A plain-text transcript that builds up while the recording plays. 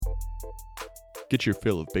Get your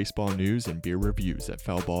fill of baseball news and beer reviews at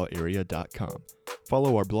foulballarea.com.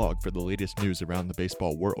 Follow our blog for the latest news around the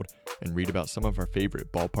baseball world and read about some of our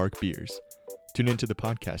favorite ballpark beers. Tune into the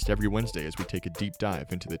podcast every Wednesday as we take a deep dive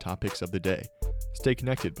into the topics of the day. Stay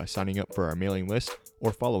connected by signing up for our mailing list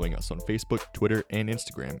or following us on Facebook, Twitter, and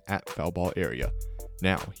Instagram at foulballarea.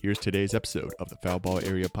 Now, here's today's episode of the Foul Ball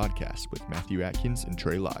Area podcast with Matthew Atkins and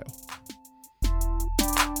Trey Lyle.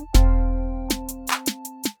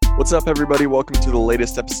 What's up, everybody? Welcome to the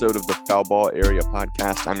latest episode of the Foul Ball Area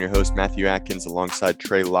podcast. I'm your host, Matthew Atkins, alongside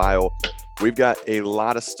Trey Lyle. We've got a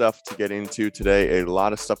lot of stuff to get into today, a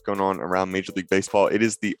lot of stuff going on around Major League Baseball. It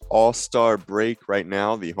is the All-Star break right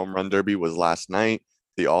now. The Home Run Derby was last night.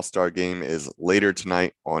 The All-Star game is later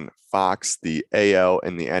tonight on Fox. The AL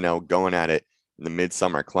and the NL going at it in the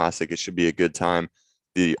Midsummer Classic. It should be a good time.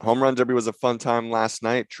 The Home Run Derby was a fun time last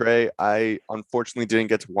night. Trey, I unfortunately didn't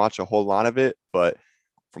get to watch a whole lot of it, but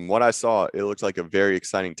from what I saw, it looks like a very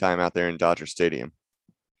exciting time out there in Dodger Stadium.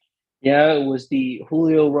 Yeah, it was the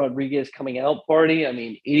Julio Rodriguez coming out party.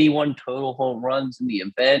 81 total home runs in the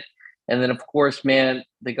event. And then, of course, man,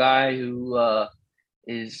 the guy who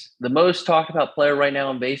is the most talked about player right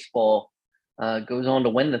now in baseball goes on to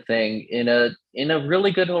win the thing in a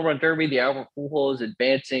really good home run derby. The Albert Pujols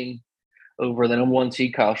advancing over the number one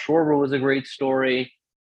seed. Kyle Schwarber was a great story.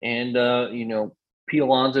 And, Pete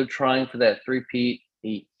Alonso trying for that three-peat.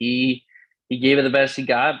 He gave it the best he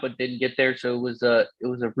got, but didn't get there. So it was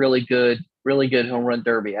a really good home run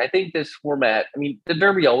derby. I think this format, the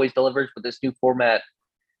derby always delivers, but this new format,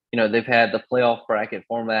 they've had the playoff bracket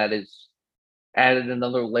format is added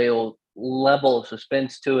another level of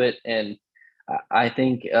suspense to it. And I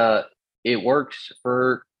think it works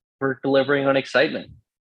for delivering on excitement.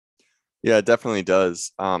 Yeah, it definitely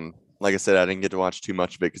does. Like I said, I didn't get to watch too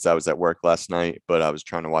much of it because I was at work last night, but I was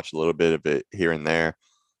trying to watch a little bit of it here and there.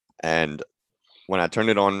 And when I turned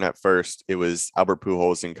it on at first, it was Albert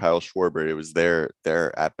Pujols and Kyle Schwarber. It was their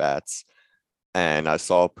at-bats. And I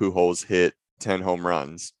saw Pujols hit 10 home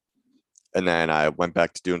runs. And then I went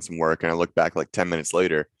back to doing some work, and I looked back like 10 minutes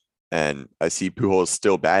later, and I see Pujols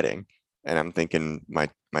still batting. And I'm thinking my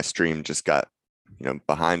stream just got,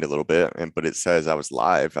 behind a little bit, but it says I was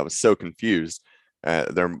live. I was so confused.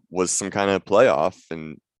 There was some kind of playoff,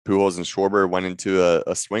 and Pujols and Schwarber went into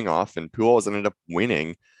a swing off, and Pujols ended up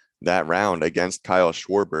winning that round against Kyle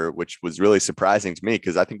Schwarber, which was really surprising to me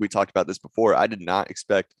because I think we talked about this before. I did not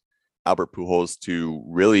expect Albert Pujols to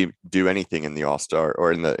really do anything in the All-Star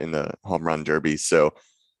or in the home run derby. So,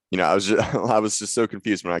 I was just so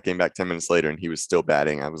confused when I came back 10 minutes later and he was still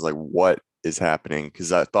batting. I was like, what is happening?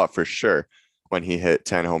 Because I thought for sure when he hit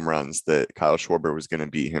 10 home runs that Kyle Schwarber was going to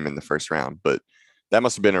beat him in the first round, but that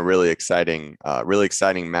must have been a really exciting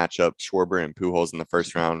matchup, Schwarber and Pujols in the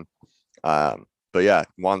first round. But yeah,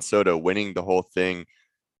 Juan Soto winning the whole thing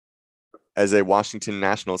as a Washington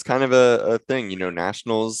National is kind of a thing.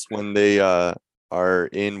 Nationals, when they are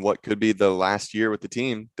in what could be the last year with the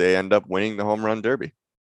team, they end up winning the home run derby.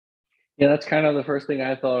 Yeah, that's kind of the first thing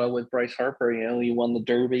I thought of with Bryce Harper. He won the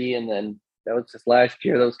derby, and then that was his last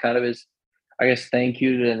year. That was kind of his, I guess, thank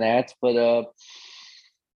you to the Nats. But it's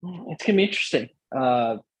going to be interesting.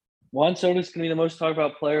 Juan Soto is going to be the most talked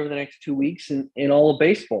about player over the next 2 weeks in all of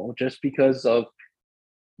baseball, just because of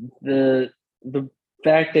the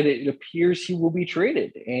fact that it appears he will be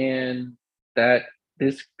traded, and that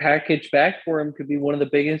this package back for him could be one of the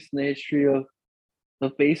biggest in the history of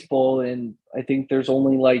baseball. And I think there's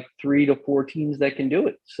only like 3 to 4 teams that can do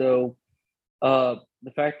it. So the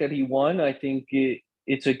fact that he won, I think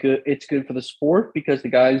it's good for the sport because the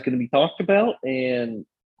guy is going to be talked about, and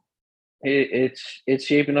it's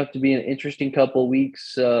shaping up to be an interesting couple of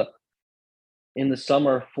weeks in the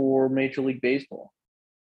summer for Major League Baseball.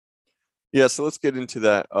 Yeah, so let's get into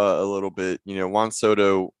that a little bit. Juan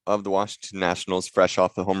Soto of the Washington Nationals, fresh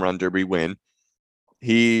off the home run derby win,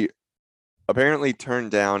 he apparently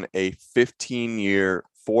turned down a 15-year,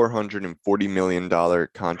 $440 million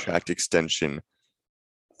contract extension.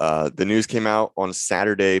 The news came out on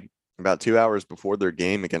Saturday, about 2 hours before their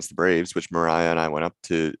game against the Braves, which Mariah and I went up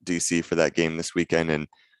to DC for that game this weekend. And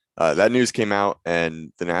that news came out,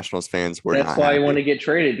 and the Nationals fans were That's why he wanted to get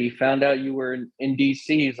traded. He found out you were in DC.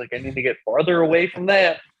 He's like, I need to get farther away from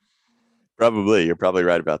that. Probably. You're probably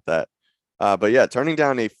right about that. But yeah, turning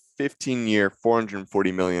down a 15-year,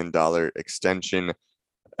 $440 million extension.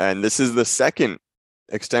 And this is the second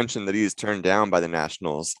extension that he's turned down by the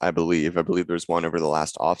Nationals, I believe. I believe there's one over the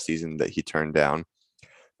last offseason that he turned down.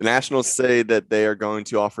 The Nationals say that they are going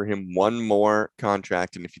to offer him one more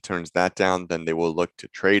contract, and if he turns that down, then they will look to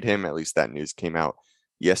trade him. At least that news came out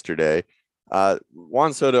yesterday.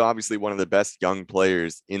 Juan Soto, obviously one of the best young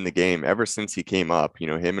players in the game ever since he came up.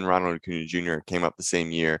 Him and Ronald Acuna Jr. came up the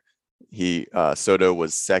same year. Soto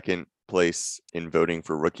was second place in voting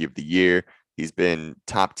for Rookie of the Year. He's been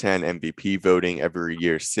top 10 MVP voting every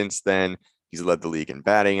year since then. He's led the league in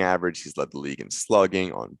batting average. He's led the league in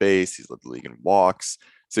slugging, on base. He's led the league in walks.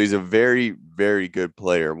 So he's a very, very good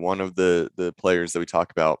player. One of the players that we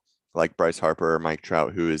talk about, like Bryce Harper or Mike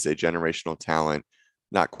Trout, who is a generational talent,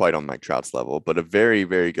 not quite on Mike Trout's level, but a very,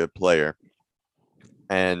 very good player.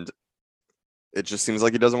 And it just seems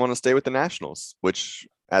like he doesn't want to stay with the Nationals, which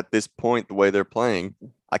at this point, the way they're playing,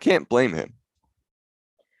 I can't blame him.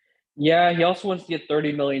 Yeah, he also wants to get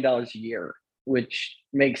 $30 million a year, which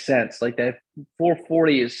makes sense. Like that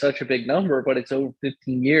 440 is such a big number, but it's over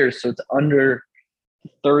 15 years. So it's under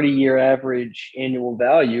 30-year average annual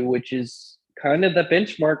value, which is kind of the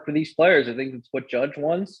benchmark for these players. I think it's what Judge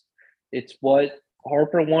wants. It's what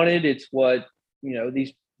Harper wanted. It's what,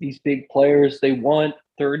 these big players, they want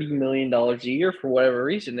 $30 million a year for whatever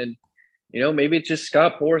reason. And, maybe it's just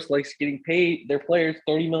Scott Boras likes getting paid their players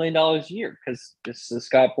 $30 million a year because this is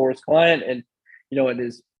Scott Boras' client. And, in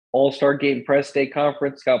his All-Star Game press day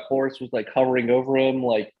conference, Scott Boras was like hovering over him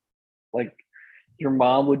like your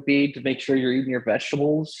mom would be to make sure you're eating your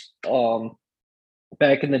vegetables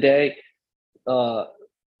back in the day. But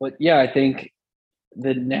yeah, I think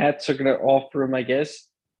the Nats are going to offer him, I guess,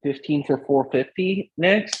 15 for 450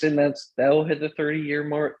 next, and that'll hit the 30-year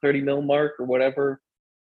mark, 30 mil mark or whatever.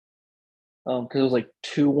 Because it was like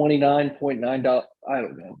 $229.9. I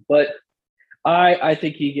don't know, but I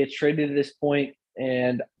think he gets traded at this point,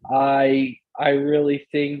 and I really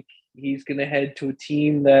think he's going to head to a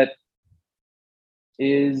team that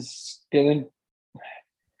is going to.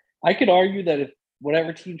 I could argue that if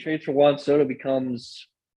whatever team trades for Juan Soto becomes,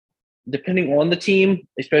 depending on the team,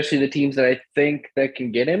 especially the teams that I think that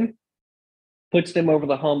can get him, puts them over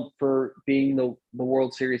the hump for being the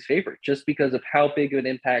World Series favorite, just because of how big of an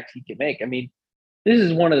impact he can make. I mean, this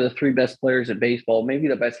is one of the three best players in baseball, maybe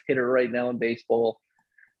the best hitter right now in baseball.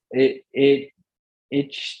 It's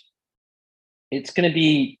going to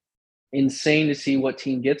be insane to see what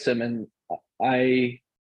team gets him, and I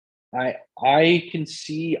can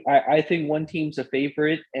see. I think one team's a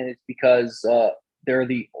favorite, and it's because they're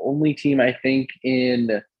the only team I think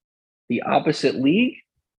in the opposite league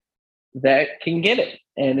that can get it,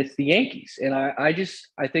 and it's the Yankees. And I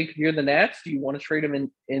think if you're the Nats, do you want to trade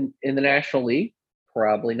them in the National League?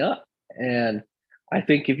 Probably not. And I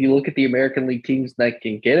think if you look at the American League teams that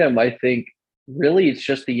can get him, I think really it's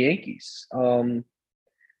just the Yankees.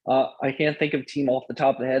 I can't think of a team off the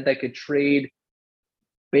top of the head that could trade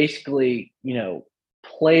basically,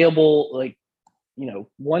 playable, like,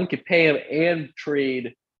 one could pay him and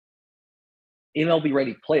trade MLB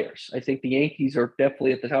ready players. I think the Yankees are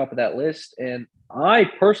definitely at the top of that list, and I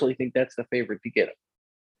personally think that's the favorite to get him.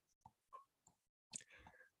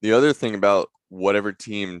 The other thing about whatever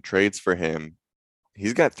team trades for him,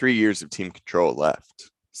 he's got 3 years of team control left.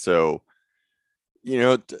 So,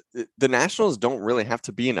 the Nationals don't really have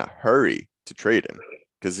to be in a hurry to trade him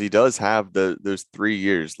because he does have those 3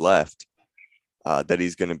 years left that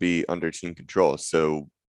he's going to be under team control. So,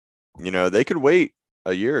 they could wait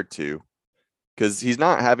a year or two because he's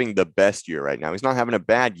not having the best year right now. He's not having a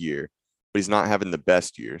bad year, but he's not having the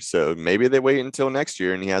best year. So maybe they wait until next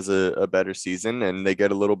year and he has a better season and they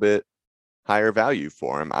get a little bit higher value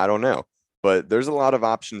for him. I don't know. But there's a lot of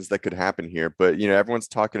options that could happen here. But, everyone's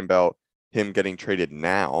talking about him getting traded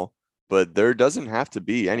now, but there doesn't have to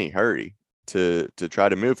be any hurry to try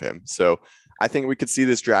to move him. So I think we could see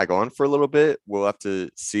this drag on for a little bit. We'll have to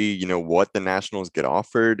see, what the Nationals get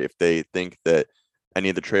offered, if they think that any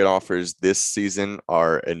of the trade offers this season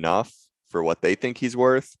are enough for what they think he's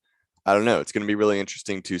worth. I don't know. It's going to be really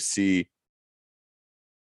interesting to see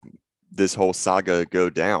this whole saga go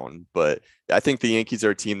down. But I think the Yankees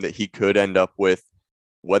are a team that he could end up with,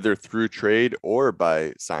 whether through trade or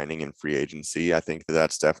by signing in free agency. I think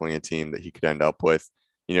that's definitely a team that he could end up with.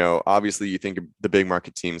 Obviously you think of the big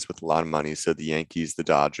market teams with a lot of money. So the Yankees, the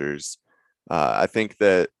Dodgers. I think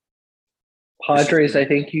that Padres, I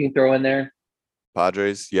think you can throw in there.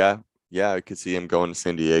 Padres, yeah, I could see him going to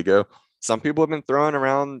San Diego. Some people have been throwing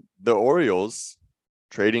around the Orioles,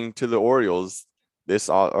 trading to the Orioles this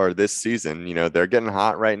season. They're getting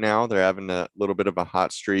hot right now. They're having a little bit of a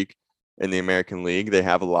hot streak in the American League. They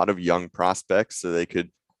have a lot of young prospects, so they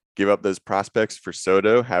could give up those prospects for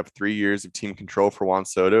Soto, have 3 years of team control for Juan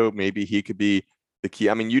Soto. Maybe he could be the key.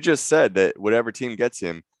 I mean, you just said that whatever team gets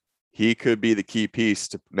him, he could be the key piece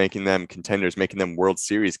to making them contenders, making them World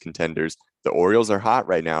Series contenders. The Orioles are hot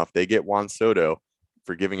right now. If they get Juan Soto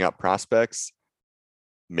for giving up prospects,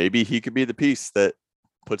 maybe he could be the piece that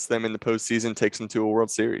puts them in the postseason, takes them to a World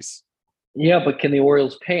Series. Yeah, but can the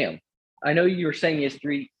Orioles pay him? I know you were saying he has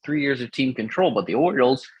three years of team control, but the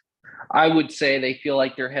Orioles, I would say they feel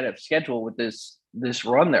like they're ahead of schedule with this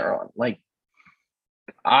run they're on. Like,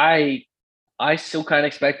 I still kind of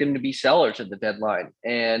expect them to be sellers at the deadline,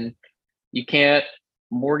 and you can't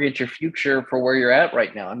mortgage your future for where you're at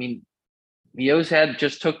right now. I mean, the O's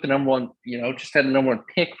just took the number one, just had the number one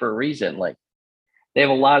pick for a reason. Like, they have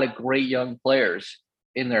a lot of great young players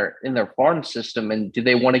in their farm system, and do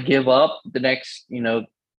they want to give up the next,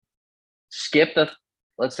 skip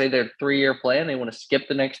let's say their 3-year plan? They want to skip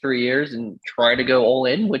the next 3 years and try to go all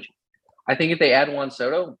in, which I think if they add Juan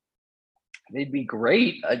Soto, they'd be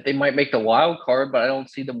great. They might make the wild card, but I don't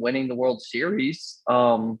see them winning the World Series.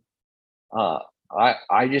 I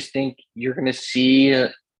just think you're going to see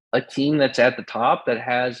a team that's at the top that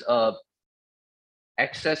has a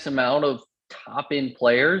excess amount of top end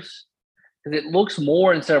players, because it looks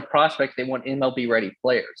more, instead of prospects, they want MLB ready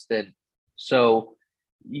players. So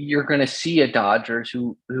you're going to see a Dodgers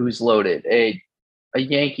who's loaded, a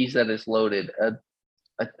Yankees that is loaded, a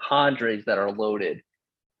Padres that are loaded.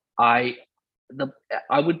 I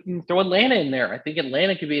would throw Atlanta in there. I think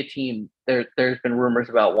Atlanta could be a team. There's been rumors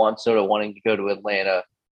about Juan Soto wanting to go to Atlanta.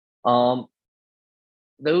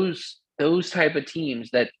 Those type of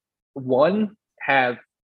teams that, one, have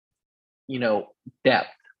depth,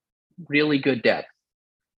 really good depth,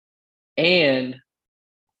 and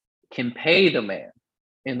can pay the man.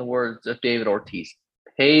 In the words of David Ortiz,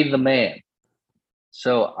 pay the man.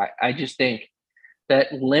 So I just think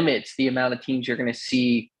that limits the amount of teams you're going to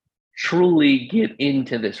see truly get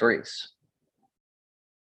into this race.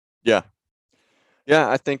 Yeah,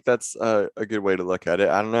 I think that's a good way to look at it.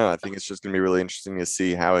 I don't know. I think it's just going to be really interesting to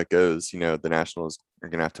see how it goes. The Nationals are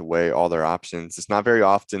going to have to weigh all their options. It's not very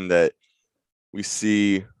often that we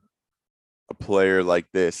see a player like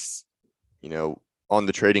this, on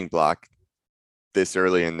the trading block this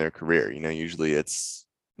early in their career. Usually it's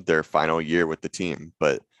their final year with the team,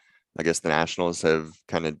 but I guess the Nationals have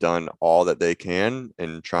kind of done all that they can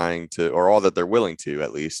in trying to, or all that they're willing to,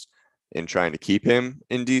 at least, in trying to keep him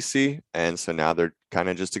in DC. And so now they're kind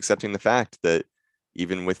of just accepting the fact that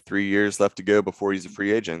even with 3 years left to go before he's a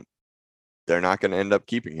free agent, they're not going to end up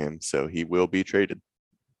keeping him. So he will be traded.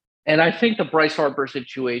 And I think the Bryce Harper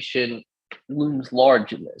situation looms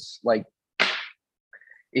large in this. Like,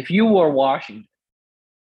 if you were Washington,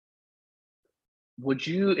 would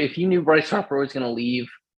you, if you knew Bryce Harper was going to leave,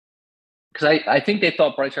 because I think they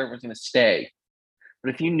thought Bryce Harper was going to stay,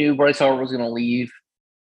 but if you knew Bryce Harper was going to leave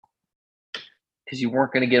because you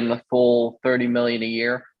weren't going to give him the full $30 million a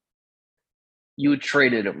year, you would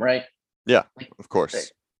traded him, right? Yeah, of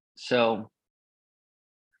course. So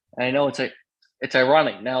I know it's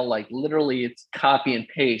ironic now. Like, literally, it's copy and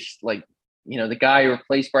paste. Like, the guy who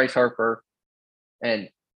replaced Bryce Harper and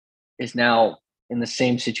is now in the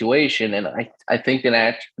same situation. And I think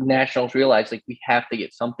the Nationals realize, like, we have to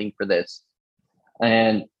get something for this.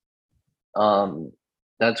 And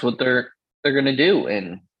that's what they're going to do.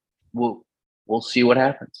 And we'll see what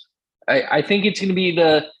happens. I think it's going to be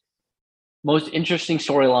the most interesting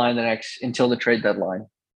storyline until the trade deadline.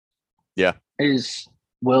 Yeah. Is,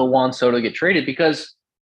 will Juan Soto get traded? Because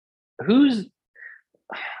who's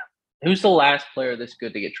the last player this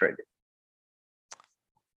good to get traded?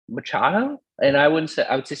 Machado? And I would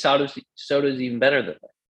say Soto's even better than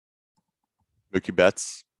that. Mookie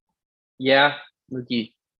Betts. Yeah,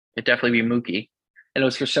 Mookie. It'd definitely be Mookie. And it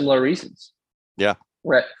was for similar reasons. Yeah.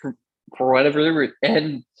 For whatever the route.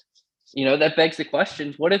 And, that begs the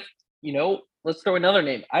questions. What if, let's throw another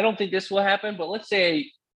name. I don't think this will happen, but let's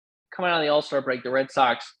say coming out of the All-Star break, the Red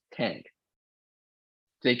Sox tank.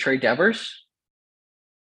 Do they trade Devers?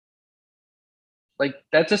 Like,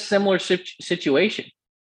 that's a similar situation.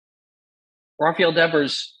 Rafael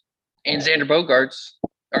Devers and Xander Bogaerts.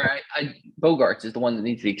 All right, Bogaerts is the one that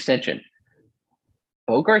needs the extension.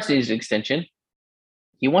 Bogaerts needs an extension.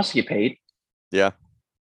 He wants to get paid. Yeah.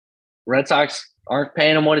 Red Sox aren't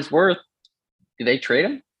paying him what it's worth. Do they trade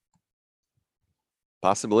him?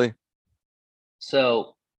 Possibly.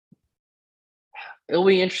 So it'll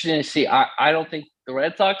be interesting to see. I don't think the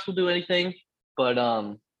Red Sox will do anything, but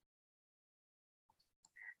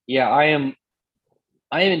yeah, I am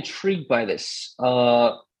intrigued by this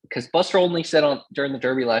because Buster Olney said during the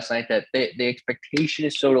Derby last night that the expectation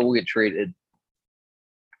is Soto will get traded,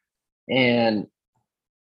 and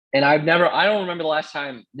I don't remember the last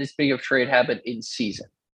time this big of trade happened in season,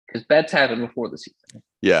 because bets happened before the season.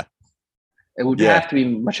 Yeah, it would have to be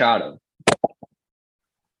Machado.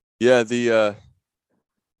 Yeah, the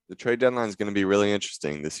the trade deadline is going to be really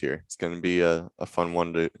interesting this year. It's going to be a fun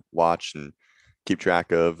one to watch and keep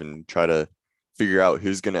track of and try to figure out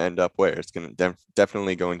who's going to end up where. It's going to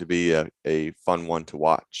definitely going to be a fun one to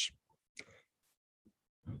watch.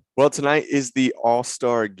 Well, tonight is the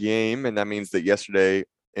All-Star game, and that means that yesterday,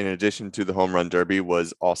 in addition to the Home Run Derby,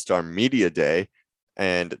 was All-Star Media Day.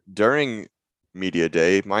 And during Media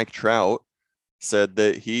Day, Mike Trout said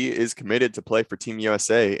that he is committed to play for Team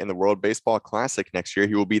USA in the World Baseball Classic next year.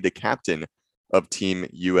 He will be the captain of Team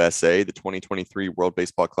USA, the 2023 World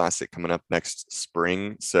Baseball Classic coming up next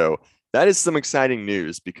spring. So that is some exciting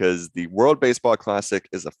news because the World Baseball Classic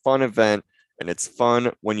is a fun event, and it's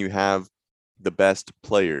fun when you have the best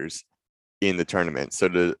players in the tournament. So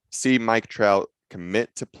to see Mike Trout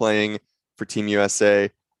commit to playing for Team USA,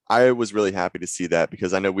 I was really happy to see that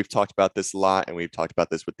because I know we've talked about this a lot, and we've talked about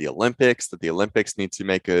this with the Olympics, that the Olympics need to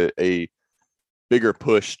make a bigger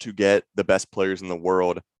push to get the best players in the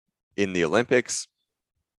world in the Olympics.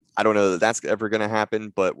 I don't know that that's ever going to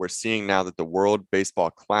happen, but we're seeing now that the World Baseball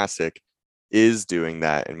Classic is doing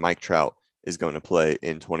that, and Mike Trout is going to play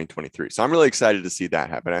in 2023. So I'm really excited to see that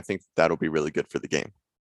happen. I think that'll be really good for the game.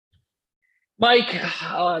 Mike,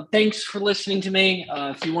 thanks for listening to me.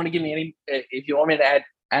 If you want to give me if you want me to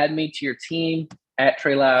add me to your team at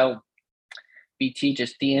Trey Lau BT,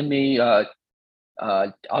 just DM me.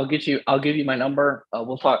 I'll give you my number.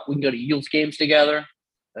 We'll talk. We can go to Eagles games together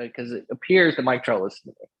because it appears that Mike Trout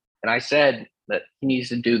listened to me, and I said that he needs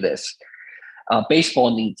to do this.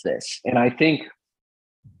 Baseball needs this, and I think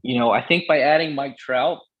by adding Mike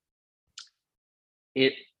Trout,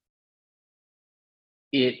 it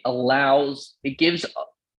gives,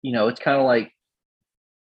 it's kind of like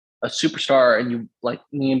a superstar, and you like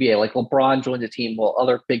in the NBA, like LeBron joins a team while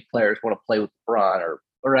other big players want to play with LeBron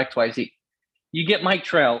or XYZ. You get Mike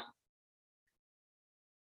Trout.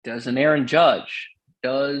 Does an Aaron Judge?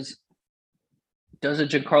 Does a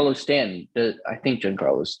Giancarlo Stanton? I think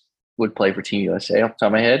Giancarlo would play for Team USA off the top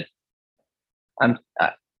of my head.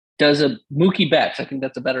 Does a Mookie Betts? I think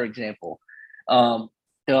that's a better example. Could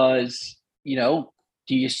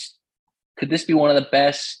this be one of the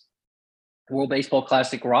best World Baseball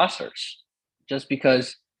Classic rosters? Just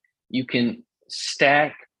because you can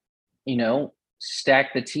stack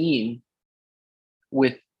the team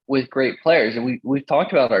with great players. And we've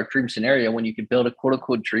talked about our dream scenario when you can build a quote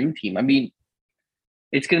unquote dream team. I mean,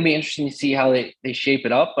 it's going to be interesting to see how they shape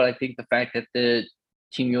it up. But I think the fact that the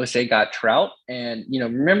Team USA got Trout, and,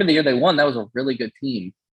 remember the year they won, that was a really good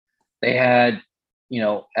team. They had,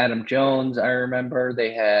 Adam Jones. I remember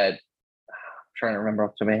they had, I'm trying to remember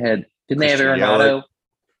off the top of my head. Didn't they have Arenado?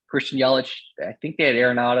 Christian Yelich. I think they had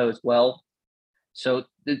Arenado as well. So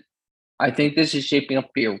I think this is shaping up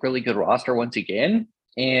to be a really good roster once again.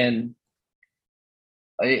 And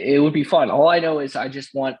it would be fun. All I know is I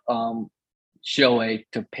just want Shohei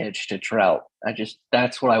to pitch to Trout.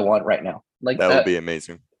 That's what I want right now. Like that would be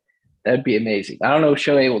amazing. That'd be amazing. I don't know if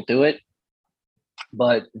Shohei will do it,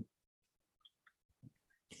 but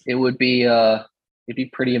it would be it'd be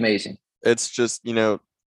pretty amazing. It's just,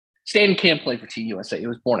 Stanton can't play for Team USA. He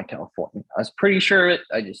was born in California. I was pretty sure it.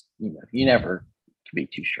 I just, you never can be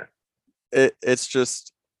too sure. It's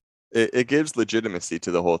just it gives legitimacy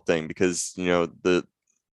to the whole thing because, the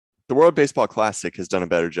World Baseball Classic has done a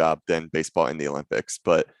better job than baseball in the Olympics,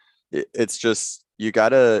 but it's just, you got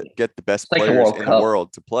to get the best players in the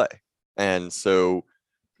world to play. And so,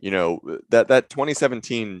 that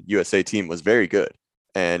 2017 USA team was very good.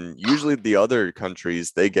 And usually the other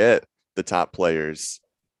countries, they get the top players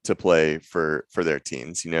to play for their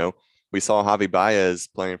teams. We saw Javi Baez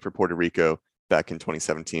playing for Puerto Rico back in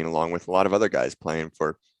 2017, along with a lot of other guys playing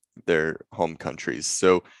for their home countries.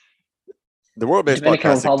 So the World Baseball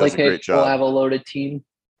Classic does a great job. Will have a loaded team.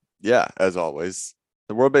 Yeah, as always.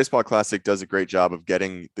 The World Baseball Classic does a great job of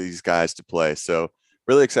getting these guys to play. So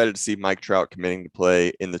really excited to see Mike Trout committing to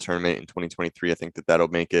play in the tournament in 2023. I think that'll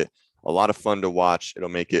make it a lot of fun to watch. It'll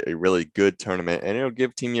make it a really good tournament, and it'll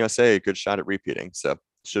give Team USA a good shot at repeating. So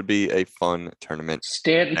should be a fun tournament.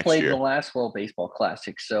 Stanton played in the last World Baseball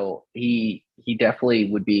Classic, so he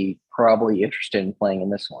definitely would be probably interested in playing in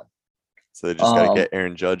this one. So they just got to get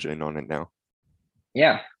Aaron Judge in on it now.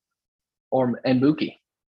 Yeah, and Mookie.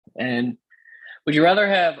 And would you rather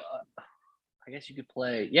have? I guess you could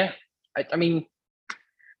play. Yeah, I mean,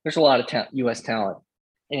 there's a lot of U.S. talent,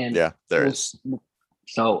 and yeah, there is.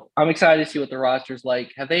 So I'm excited to see what the roster's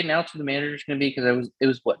like. Have they announced who the manager's going to be? Because it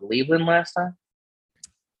was what, Leland last time?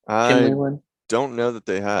 I don't know that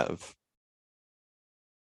they have.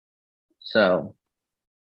 So.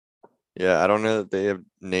 Yeah, I don't know that they have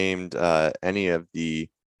named any of the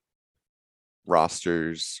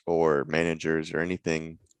rosters or managers or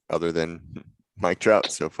anything other than Mike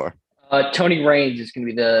Trout so far. Tony Raines is going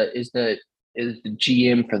to be the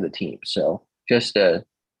GM for the team. So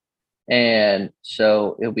and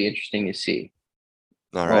so it'll be interesting to see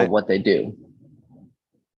what they do.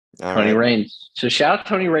 Tony Raines. So shout out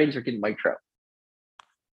Tony Raines for getting Mike Trout.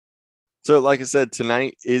 So like I said,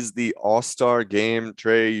 tonight is the All-Star game.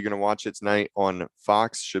 Trey, you're going to watch it tonight on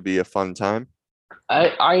Fox. Should be a fun time.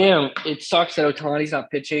 I am. It sucks that Ohtani's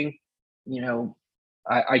not pitching. You know,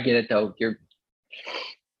 I get it, though. You're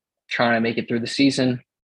trying to make it through the season.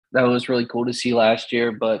 That was really cool to see last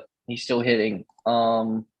year, but he's still hitting.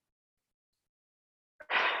 I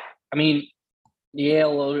mean, the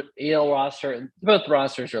AL roster, both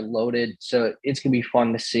rosters are loaded, so it's going to be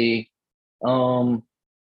fun to see.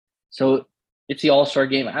 So it's the All-Star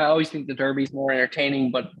game. I always think the Derby's more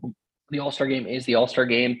entertaining, but the All-Star game is the All-Star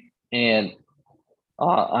game, and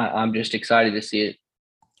I'm just excited to see it.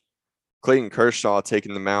 Clayton Kershaw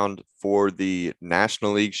taking the mound for the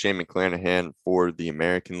National League, Shane McClanahan for the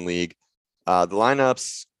American League. The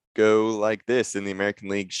lineups go like this. In the American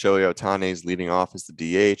League, Shohei Ohtani is leading off as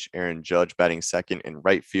the DH, Aaron Judge batting second in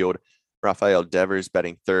right field, Rafael Devers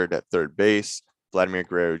batting third at third base, Vladimir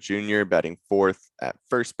Guerrero Jr. batting fourth at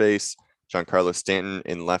first base, Giancarlo Stanton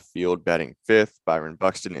in left field batting fifth, Byron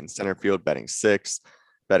Buxton in center field batting sixth,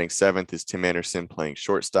 batting seventh is Tim Anderson playing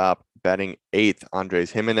shortstop, batting eighth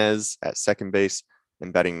Andres Jimenez at second base,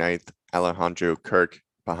 and batting ninth Alejandro Kirk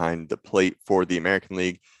behind the plate for the American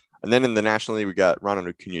League. And then in the National League, we got Ronald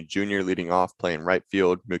Acuna Jr. leading off playing right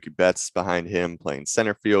field, Mookie Betts behind him playing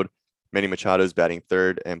center field, Manny Machado's batting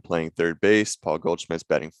third and playing third base. Paul Goldschmidt's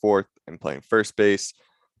batting fourth and playing first base.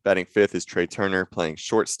 Batting fifth is Trey Turner playing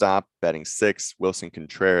shortstop. Batting sixth, Wilson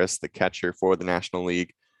Contreras, the catcher for the National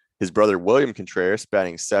League. His brother William Contreras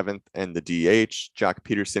batting seventh and the DH. Jock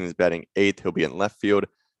Peterson is batting eighth. He'll be in left field.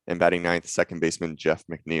 And batting ninth, second baseman Jeff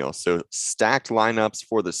McNeil. So stacked lineups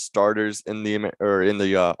for the starters in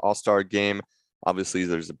the All-Star game. Obviously,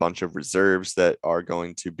 there's a bunch of reserves that are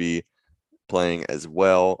going to be playing as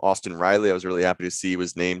well. Austin Riley, I was really happy to see,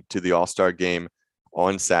 was named to the All-Star game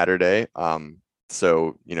on Saturday.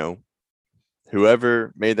 So, you know,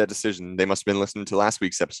 whoever made that decision, they must have been listening to last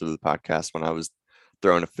week's episode of the podcast when I was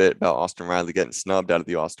throwing a fit about Austin Riley getting snubbed out of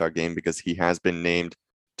the All-Star game because he has been named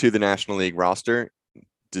to the National League roster.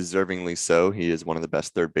 Deservingly so. He is one of the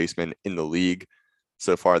best third basemen in the league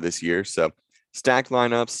so far this year. So stacked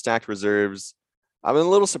lineups, stacked reserves. I'm a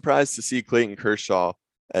little surprised to see Clayton Kershaw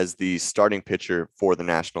as the starting pitcher for the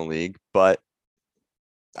National League, but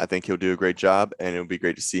I think he'll do a great job, and it'll be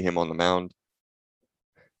great to see him on the mound.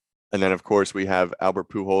 And then, of course, we have Albert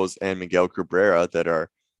Pujols and Miguel Cabrera that are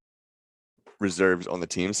reserves on the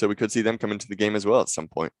team, so we could see them come into the game as well at some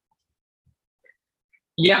point.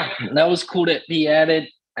 Yeah, that was cool to be added.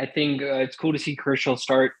 I think it's cool to see Kershaw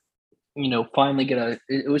start, finally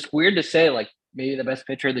it was weird to say, like, maybe the best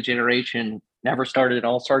pitcher of the generation never started an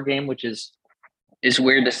All-Star game, which is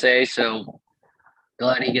weird to say. So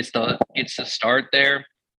glad he gets to start there.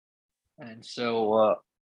 And so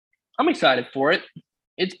I'm excited for it.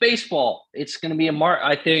 It's baseball. It's going to be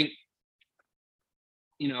I think,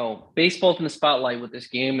 baseball's in the spotlight with this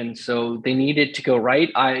game. And so they need it to go right.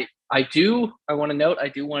 I want to note, I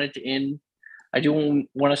do want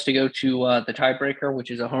us to go to the tiebreaker, which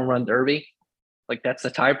is a home run derby. Like, that's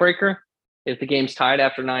the tiebreaker if the game's tied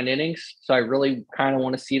after 9 innings. So I really kind of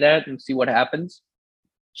want to see that and see what happens.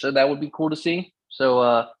 So that would be cool to see.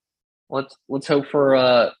 So let's hope for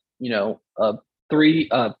a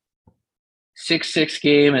 6-6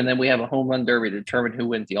 game, and then we have a home run derby to determine who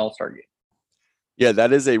wins the All-Star game. Yeah,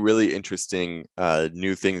 that is a really interesting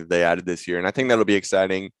new thing that they added this year, and I think that'll be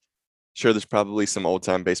exciting. Sure, there's probably some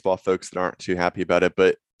old-time baseball folks that aren't too happy about it,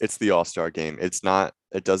 but it's the All-Star game. It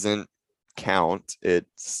doesn't count.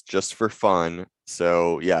 It's just for fun.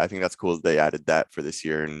 So, yeah, I think that's cool that they added that for this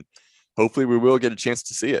year, and hopefully we will get a chance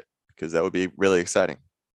to see it because that would be really exciting.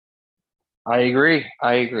 I agree.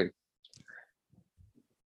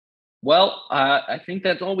 Well, I think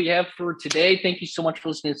that's all we have for today. Thank you so much for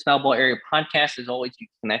listening to the Foul Ball Area podcast. As always, you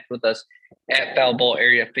can connect with us at Foul Ball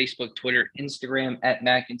Area, Facebook, Twitter, Instagram, at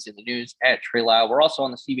Mackins in the News, at Trey Lyle. We're also on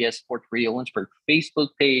the CBS Sports Radio Lynchburg Facebook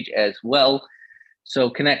page as well. So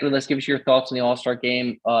connect with us. Give us your thoughts on the All-Star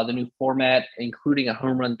game, the new format, including a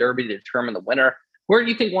home run derby to determine the winner. Where do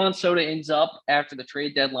you think Juan Soto ends up after the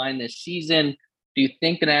trade deadline this season? Do you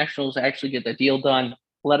think the Nationals actually get the deal done?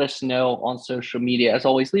 Let us know on social media. As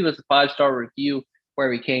always, leave us a 5-star review where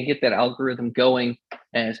we can get that algorithm going,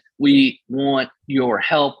 as we want your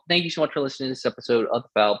help. Thank you so much for listening to this episode of the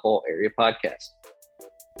Foul Ball Area podcast.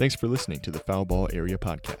 Thanks for listening to the Foul Ball Area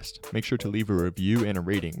Podcast. Make sure to leave a review and a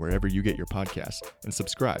rating wherever you get your podcasts, and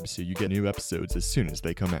subscribe so you get new episodes as soon as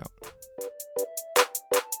they come out.